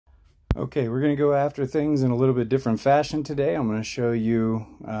Okay, we're going to go after things in a little bit different fashion today. I'm going to show you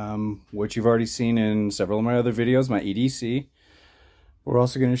what you've already seen in several of my other videos, my EDC. We're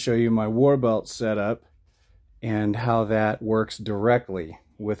also going to show you my war belt setup and how that works directly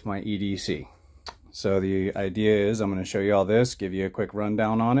with my EDC. So the idea is I'm going to show you all this, give you a quick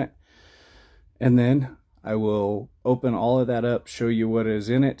rundown on it, and then I will open all of that up, show you what is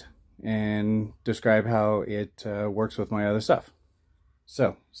in it, and describe how it works with my other stuff.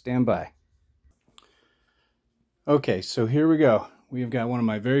 So, stand by. Okay, so here we go. We've got one of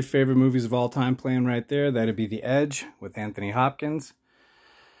my very favorite movies of all time playing right there. That'd be The Edge with Anthony Hopkins.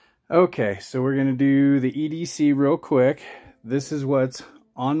 Okay, so we're going to do the EDC real quick. This is what's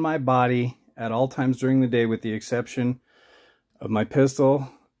on my body at all times during the day, with the exception of my pistol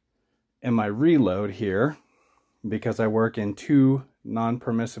and my reload here, because I work in two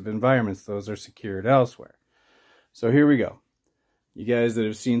non-permissive environments. Those are secured elsewhere. So here we go. You guys that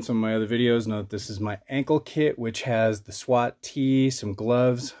have seen some of my other videos know that this is my ankle kit, which has the SWAT tee, some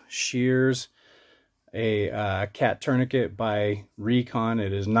gloves, shears, a cat tourniquet by Recon.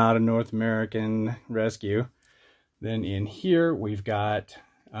 It is not a North American rescue. Then in here we've got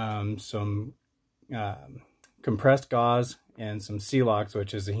some compressed gauze and some Celox,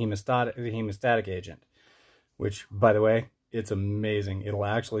 which is a hemostatic agent, which, by the way, it's amazing. It'll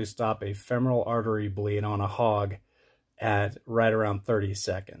actually stop a femoral artery bleed on a hog at right around 30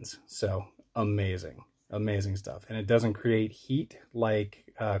 seconds. So amazing, amazing stuff. And it doesn't create heat like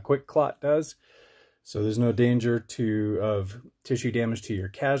Quick Clot does. So there's no danger of tissue damage to your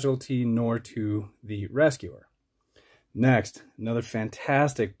casualty nor to the rescuer. Next, another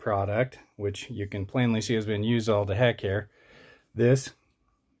fantastic product, which you can plainly see has been used all to heck here. This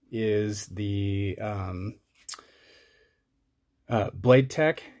is the Blade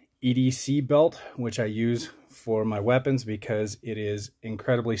Tech EDC belt, which I use for my weapons because it is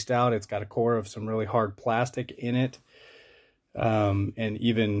incredibly stout. It's got a core of some really hard plastic in it. And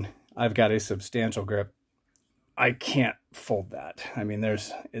even I've got a substantial grip. I can't fold that. I mean,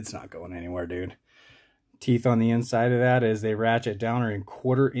 it's not going anywhere, dude. Teeth on the inside of that, as they ratchet down, are in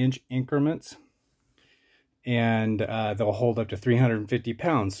 1/4 inch increments. And they'll hold up to 350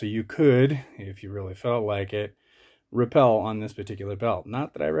 pounds. So you could, if you really felt like it, rappel on this particular belt.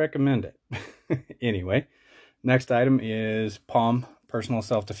 Not that I recommend it. Anyway, next item is Palm personal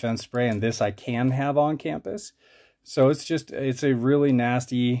self-defense spray, and this I can have on campus. So it's a really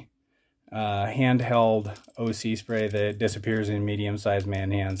nasty handheld OC spray that disappears in medium-sized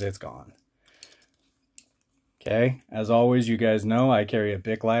man hands. It's gone. Okay, as always, you guys know I carry a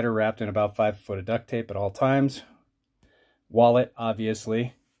Bic lighter wrapped in about 5 foot of duct tape at all times. Wallet,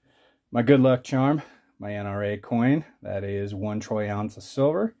 obviously. My good luck charm, my NRA coin, that is 1 troy ounce of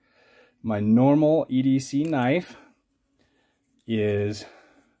silver. My normal EDC knife is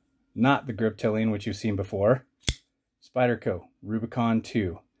not the Griptilian, which you've seen before. Spyderco Rubicon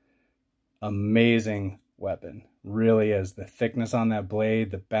 2. Amazing weapon. Really is. The thickness on that blade,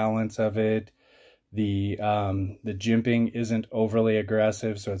 the balance of it, the jimping isn't overly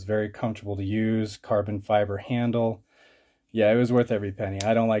aggressive, so it's very comfortable to use. Carbon fiber handle. Yeah, it was worth every penny.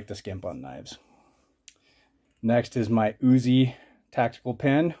 I don't like to skimp on knives. Next is my Uzi tactical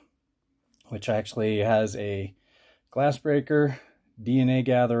pen, which actually has a glass breaker, DNA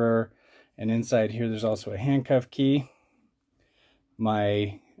gatherer, and inside here there's also a handcuff key.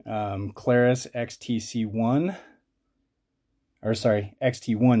 My Claris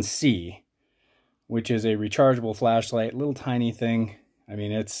XT1C, which is a rechargeable flashlight, little tiny thing. I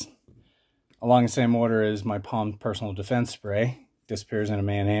mean, it's along the same order as my Palm personal defense spray. Disappears in a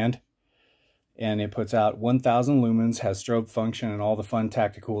man hand. And it puts out 1,000 lumens, has strobe function, and all the fun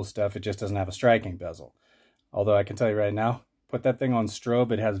tactical stuff. It just doesn't have a striking bezel. Although I can tell you right now, put that thing on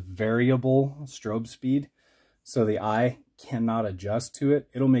strobe, it has variable strobe speed, so the eye cannot adjust to it.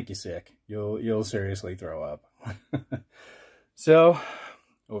 It'll make you sick. You'll seriously throw up. So,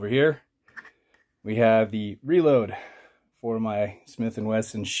 over here, we have the reload for my Smith &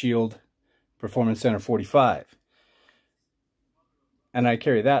 Wesson Shield Performance Center 45. And I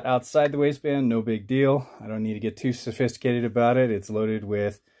carry that outside the waistband, no big deal. I don't need to get too sophisticated about it. It's loaded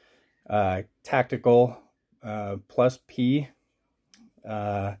with tactical plus P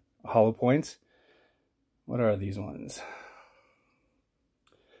hollow points. What are these ones?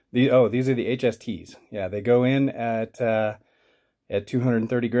 These are the HSTs. Yeah, they go in at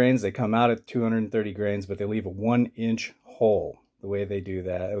 230 grains. They come out at 230 grains, but they leave a 1-inch hole the way they do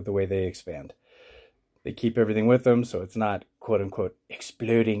that, the way they expand. They keep everything with them, so it's not quote-unquote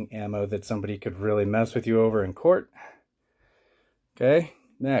exploding ammo that somebody could really mess with you over in court. Okay,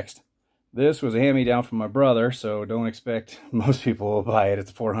 next. This was a hand-me-down from my brother, so don't expect most people will buy it.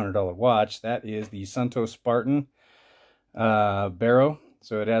 It's a $400 watch. That is the Sunto Spartan Barrow.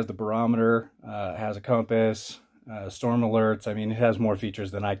 So it has the barometer, it has a compass, storm alerts. I mean, it has more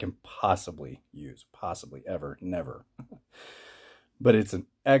features than I can possibly use. Possibly, ever, never. But it's an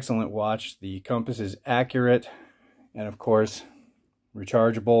excellent watch. The compass is accurate, and of course,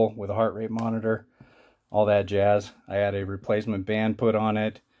 rechargeable with a heart rate monitor. All that jazz. I had a replacement band put on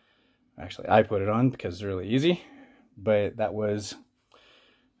it. Actually, I put it on because it's really easy. But that was...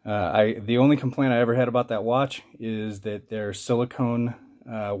 the only complaint I ever had about that watch is that their silicone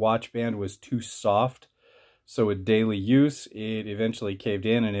watch band was too soft. So with daily use, it eventually caved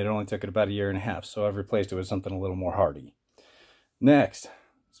in, and it only took it about 1.5 years. So I've replaced it with something a little more hardy. Next,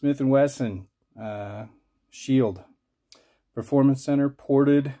 Smith & Wesson Shield Performance Center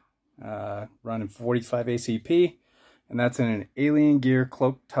ported, running 45 ACP, and that's in an Alien Gear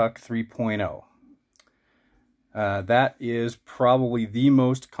Cloak Tuck 3.0. That is probably the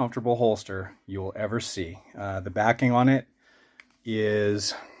most comfortable holster you'll ever see. The backing on it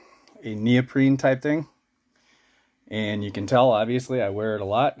is a neoprene type thing, and you can tell, obviously, I wear it a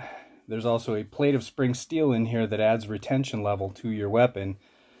lot. There's also a plate of spring steel in here that adds retention level to your weapon,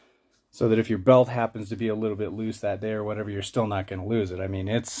 so that if your belt happens to be a little bit loose that day or whatever, you're still not going to lose it. I mean,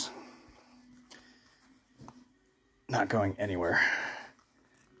 it's not going anywhere,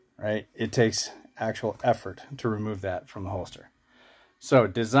 right? It takes actual effort to remove that from the holster. So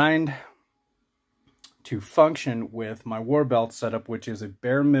designed to function with my war belt setup, which is a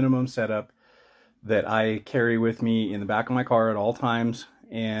bare minimum setup that I carry with me in the back of my car at all times.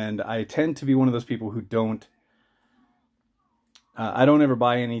 And I tend to be one of those people who don't I don't ever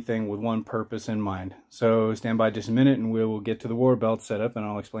buy anything with one purpose in mind. So stand by just a minute and we will get to the war belt setup and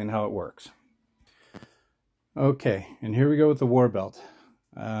I'll explain how it works. Okay, and here we go with the war belt.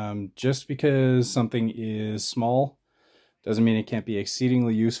 Just because something is small doesn't mean it can't be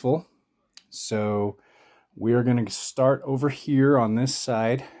exceedingly useful. So we are going to start over here on this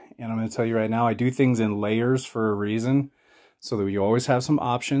side, and I'm going to tell you right now, I do things in layers for a reason, so that we always have some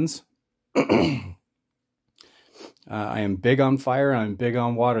options. I am big on fire, and I'm big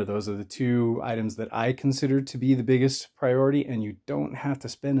on water. Those are the two items that I consider to be the biggest priority, and you don't have to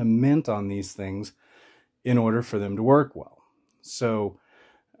spend a mint on these things in order for them to work well. So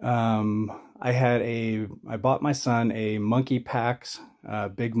I bought my son a monkey packs,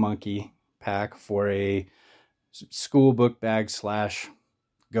 big monkey pack for a school book bag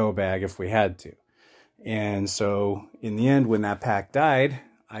 / go bag if we had to. And so in the end, when that pack died,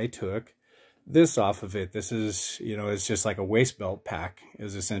 I took this off of it. This is, it's just like a waist belt pack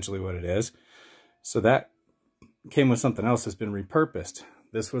is essentially what it is. So that came with something else that's been repurposed.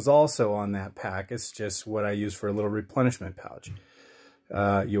 This was also on that pack. It's just what I use for a little replenishment pouch.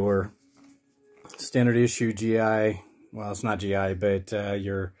 Your standard issue GI, well, it's not GI, but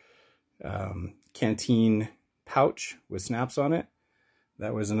your canteen pouch with snaps on it.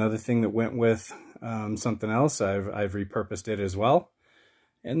 That was another thing that went with something else. I've repurposed it as well.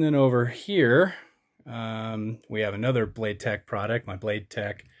 And then over here, we have another Blade Tech product, my Blade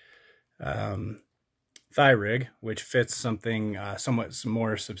Tech thigh rig, which fits something somewhat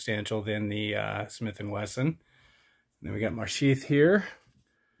more substantial than the Smith & Wesson. And then we got my sheath here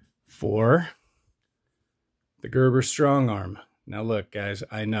for the Gerber Strong Arm. Now look, guys,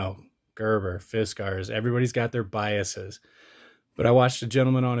 I know Gerber, Fiskars, everybody's got their biases. But I watched a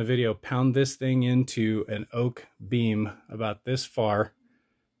gentleman on a video pound this thing into an oak beam about this far.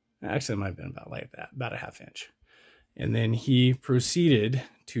 Actually, it might have been about like that, about a ½ inch. And then he proceeded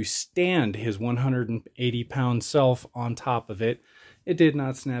to stand his 180-pound self on top of it. It did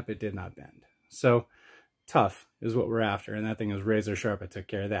not snap, it did not bend. So tough is what we're after, and that thing is razor sharp. I took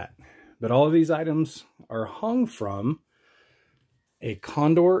care of that. But all of these items are hung from a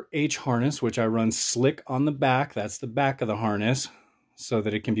Condor H harness, which I run slick on the back. That's the back of the harness, so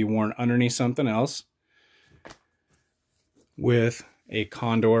that it can be worn underneath something else, with a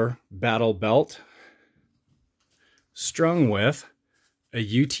Condor battle belt strung with a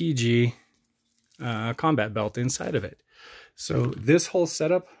UTG combat belt inside of it. So this whole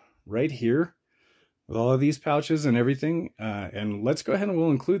setup right here with all of these pouches and everything, and let's go ahead and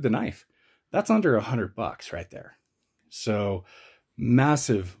we'll include the knife. That's under $100 right there. So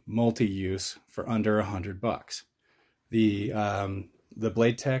massive multi-use for under $100. The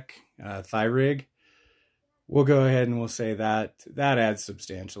Blade Tech thigh rig, we'll go ahead and we'll say that adds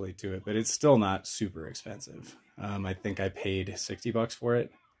substantially to it, but it's still not super expensive. I think I paid $60 for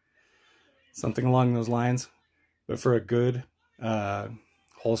it, something along those lines. But for a good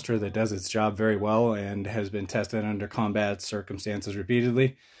holster that does its job very well and has been tested under combat circumstances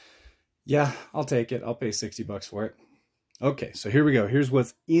repeatedly, Yeah, I'll take it. I'll pay 60 bucks for it. Okay, so here we go. Here's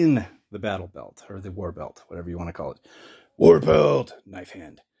what's in the battle belt, or the war belt, whatever you want to call it. War belt, knife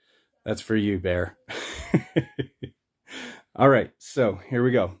hand. That's for you, Bear. All right, so here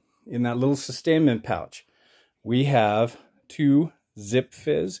we go. In that little sustainment pouch, we have 2 Zip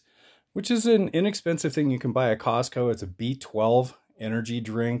Fizz, which is an inexpensive thing you can buy at Costco. It's a B12 energy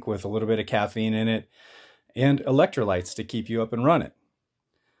drink with a little bit of caffeine in it and electrolytes to keep you up and running.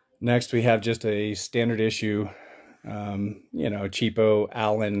 Next, we have just a standard issue, cheapo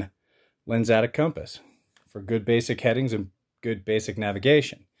Allen lensatic compass for good basic headings and good basic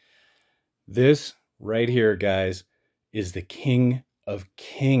navigation. This right here, guys, is the king of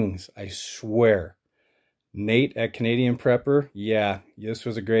kings, I swear. Nate at Canadian Prepper, yeah, this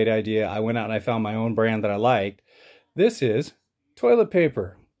was a great idea. I went out and I found my own brand that I liked. This is toilet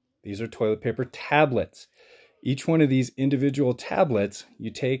paper. These are toilet paper tablets. Each one of these individual tablets,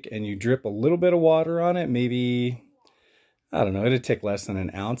 you take and you drip a little bit of water on it, maybe, I don't know, it'd take less than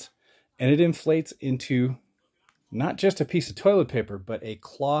an ounce, and it inflates into not just a piece of toilet paper, but a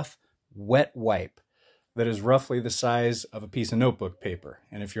cloth wet wipe that is roughly the size of a piece of notebook paper.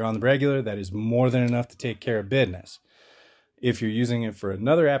 And if you're on the regular, that is more than enough to take care of business. If you're using it for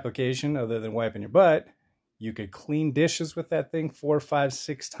another application other than wiping your butt, you could clean dishes with that thing 4, 5,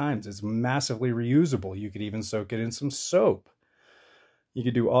 6 times. It's massively reusable. You could even soak it in some soap. You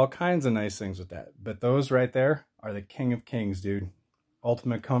could do all kinds of nice things with that. But those right there are the king of kings, dude.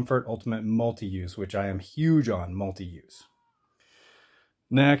 Ultimate comfort, ultimate multi-use, which I am huge on multi-use.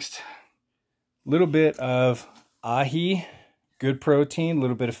 Next, little bit of ahi, good protein, a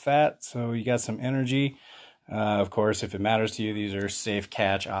little bit of fat, so you got some energy. Of course, if it matters to you, these are safe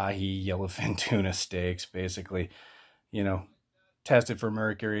catch ahi, yellowfin tuna steaks, basically, tested for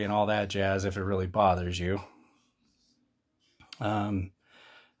mercury and all that jazz if it really bothers you.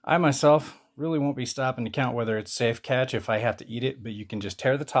 I myself really won't be stopping to count whether it's safe catch if I have to eat it, but you can just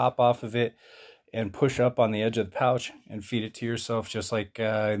tear the top off of it and push up on the edge of the pouch and feed it to yourself, just like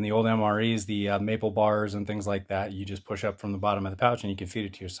in the old MREs, the maple bars and things like that. You just push up from the bottom of the pouch and you can feed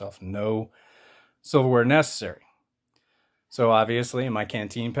it to yourself. No silverware necessary. So obviously in my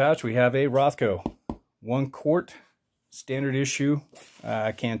canteen pouch, we have a Rothko 1 quart standard issue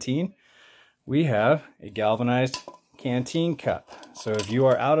canteen. We have a galvanized canteen cup. So if you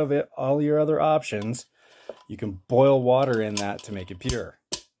are out of it, all your other options, you can boil water in that to make it pure.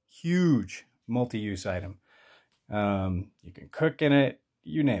 Huge multi-use item. You can cook in it,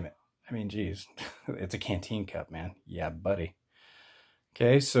 you name it. I mean, geez, it's a canteen cup, man. Yeah, buddy.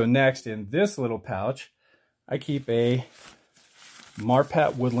 Okay, so next in this little pouch, I keep a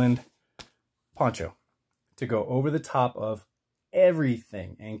Marpat Woodland poncho to go over the top of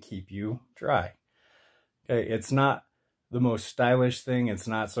everything and keep you dry. Okay, it's not the most stylish thing. It's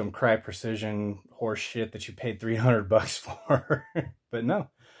not some Cry Precision horse shit that you paid 300 bucks for. But no,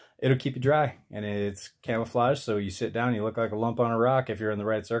 it'll keep you dry, and it's camouflage, so you sit down, you look like a lump on a rock if you're in the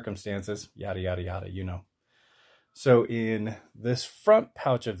right circumstances, yada, yada, yada, So in this front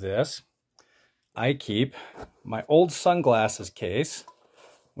pouch of this, I keep my old sunglasses case,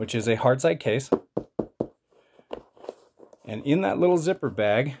 which is a hard side case. And in that little zipper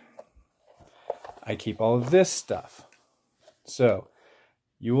bag, I keep all of this stuff. So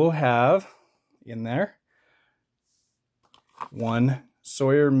you will have in there 1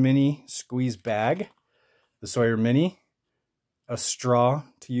 Sawyer Mini squeeze bag, the Sawyer Mini, a straw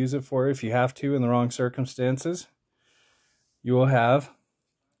to use it for if you have to in the wrong circumstances. You will have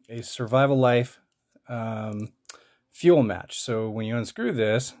a Survival Life fuel match. So when you unscrew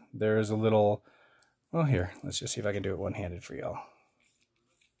this, there is a little, well, here, let's just see if I can do it one-handed for y'all.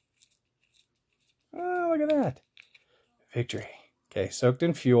 Oh, look at that. Victory. Okay, soaked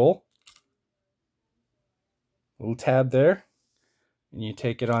in fuel. Little tab there. And you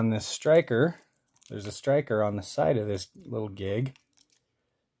take it on this striker. There's a striker on the side of this little gig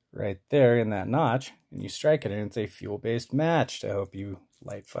right there in that notch, and you strike it, and it's a fuel-based match to help you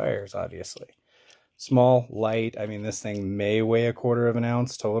light fires, obviously. Small, light, I mean, this thing may weigh 1/4 of an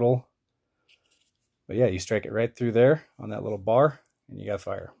ounce total. But yeah, you strike it right through there on that little bar, and you got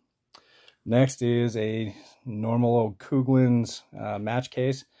fire. Next is a normal old Kugel's match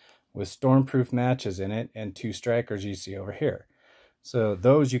case with stormproof matches in it and 2 strikers you see over here. So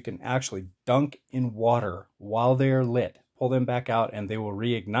those you can actually dunk in water while they are lit. Pull them back out and they will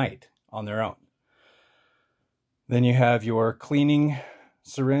reignite on their own. Then you have your cleaning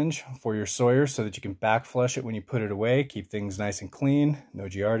syringe for your Sawyer so that you can back flush it when you put it away. Keep things nice and clean. No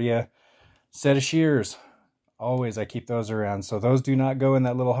giardia. Set of shears. Always I keep those around. So those do not go in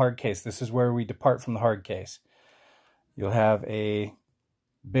that little hard case. This is where we depart from the hard case. You'll have a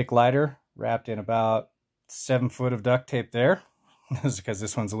Bic lighter wrapped in about 7 foot of duct tape there. This is because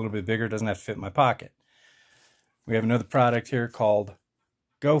this one's a little bit bigger, doesn't have to fit in my pocket. We have another product here called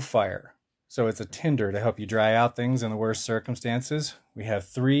Go Fire. So it's a tinder to help you dry out things in the worst circumstances. We have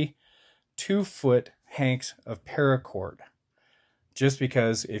 3 2-foot hanks of paracord. Just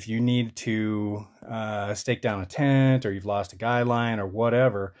because if you need to stake down a tent, or you've lost a guy line or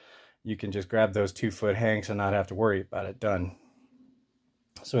whatever, you can just grab those 2-foot hanks and not have to worry about it. Done.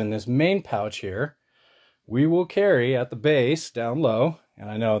 So in this main pouch here, we will carry at the base down low, and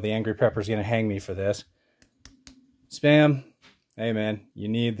I know the Angry Pepper's going to hang me for this. Spam, hey man, you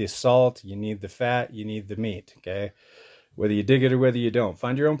need the salt, you need the fat, you need the meat, okay? Whether you dig it or whether you don't.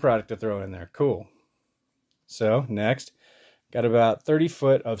 Find your own product to throw in there. Cool. So next, got about 30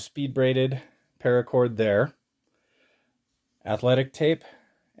 foot of speed braided paracord there. Athletic tape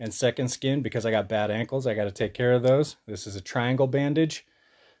and second skin, because I got bad ankles. I got to take care of those. This is a triangle bandage.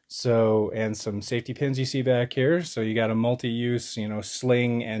 So, and some safety pins you see back here. So you got a multi-use,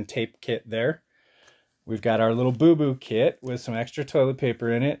 sling and tape kit there. We've got our little boo-boo kit with some extra toilet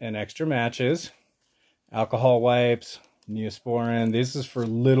paper in it and extra matches. Alcohol wipes, Neosporin. This is for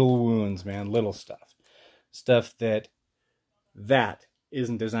little wounds, man, little stuff. Stuff that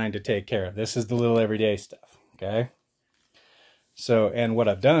isn't designed to take care of. This is the little everyday stuff, okay? So, and what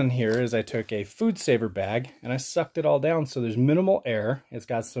I've done here is I took a food saver bag and I sucked it all down so there's minimal air. It's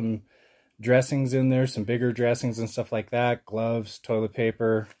got some dressings in there, some bigger dressings and stuff like that, gloves, toilet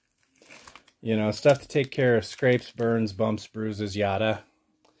paper, stuff to take care of scrapes, burns, bumps, bruises, yada.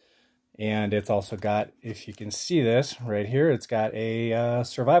 And it's also got, if you can see this right here, it's got a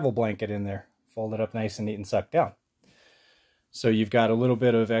survival blanket in there, folded up nice and neat and sucked down. So you've got a little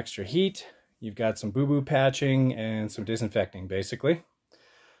bit of extra heat. You've got some boo-boo patching and some disinfecting, basically.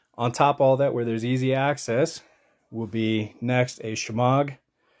 On top of all that, where there's easy access, will be next a shemagh,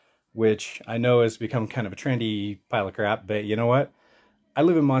 which I know has become kind of a trendy pile of crap, but you know what? I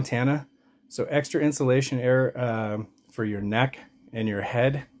live in Montana, so extra insulation air for your neck and your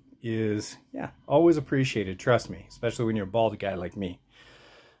head is, always appreciated, trust me, especially when you're a bald guy like me.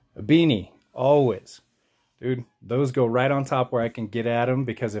 A beanie, always. Dude, those go right on top where I can get at them,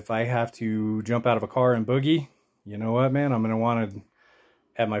 because if I have to jump out of a car and boogie, you know what, man? I'm going to want to,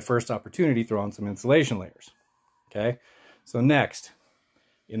 at my first opportunity, throw on some insulation layers. Okay? So next,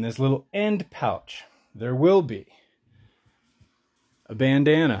 in this little end pouch, there will be a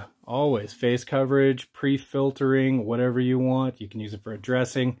bandana. Always. Face coverage, pre-filtering, whatever you want. You can use it for a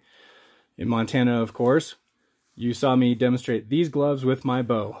dressing. In Montana, of course, you saw me demonstrate these gloves with my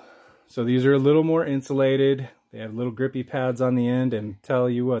bow. So these are a little more insulated. They have little grippy pads on the end, and tell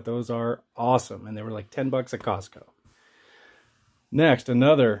you what, those are awesome. And they were like 10 bucks at Costco. Next,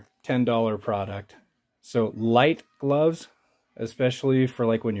 another $10 product. So light gloves, especially for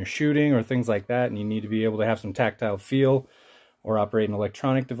like when you're shooting or things like that, and you need to be able to have some tactile feel or operate an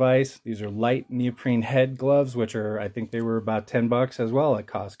electronic device. These are light neoprene head gloves, which are, I think they were about 10 bucks as well at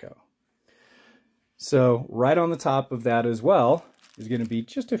Costco. So right on the top of that as well is going to be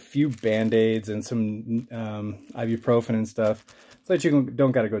just a few Band-Aids and some ibuprofen and stuff, so that you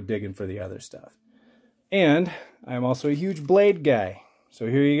don't got to go digging for the other stuff. And I'm also a huge blade guy. So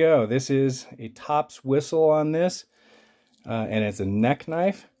here you go. This is a Tops whistle on this, and it's a neck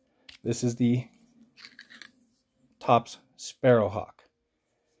knife. This is the Tops Sparrowhawk.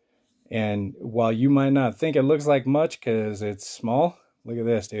 And while you might not think it looks like much because it's small, look at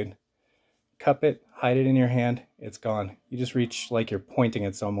this, dude. Cup it, hide it in your hand, it's gone. You just reach like you're pointing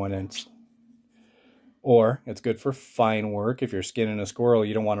at someone, and or it's good for fine work. If you're skinning a squirrel,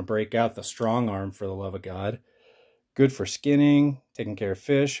 you don't want to break out the strong arm, for the love of God. Good for skinning, taking care of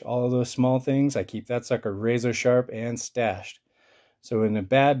fish, all of those small things. I keep that sucker razor sharp and stashed. So in a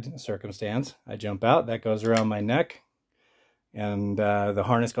bad circumstance, I jump out, that goes around my neck, and the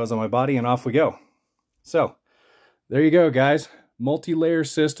harness goes on my body, and off we go. So there you go, guys. Multi-layer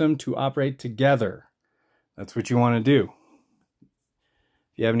system to operate together. That's what you want to do.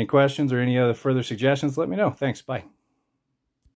 If you have any questions or any other further suggestions, let me know. Thanks. Bye.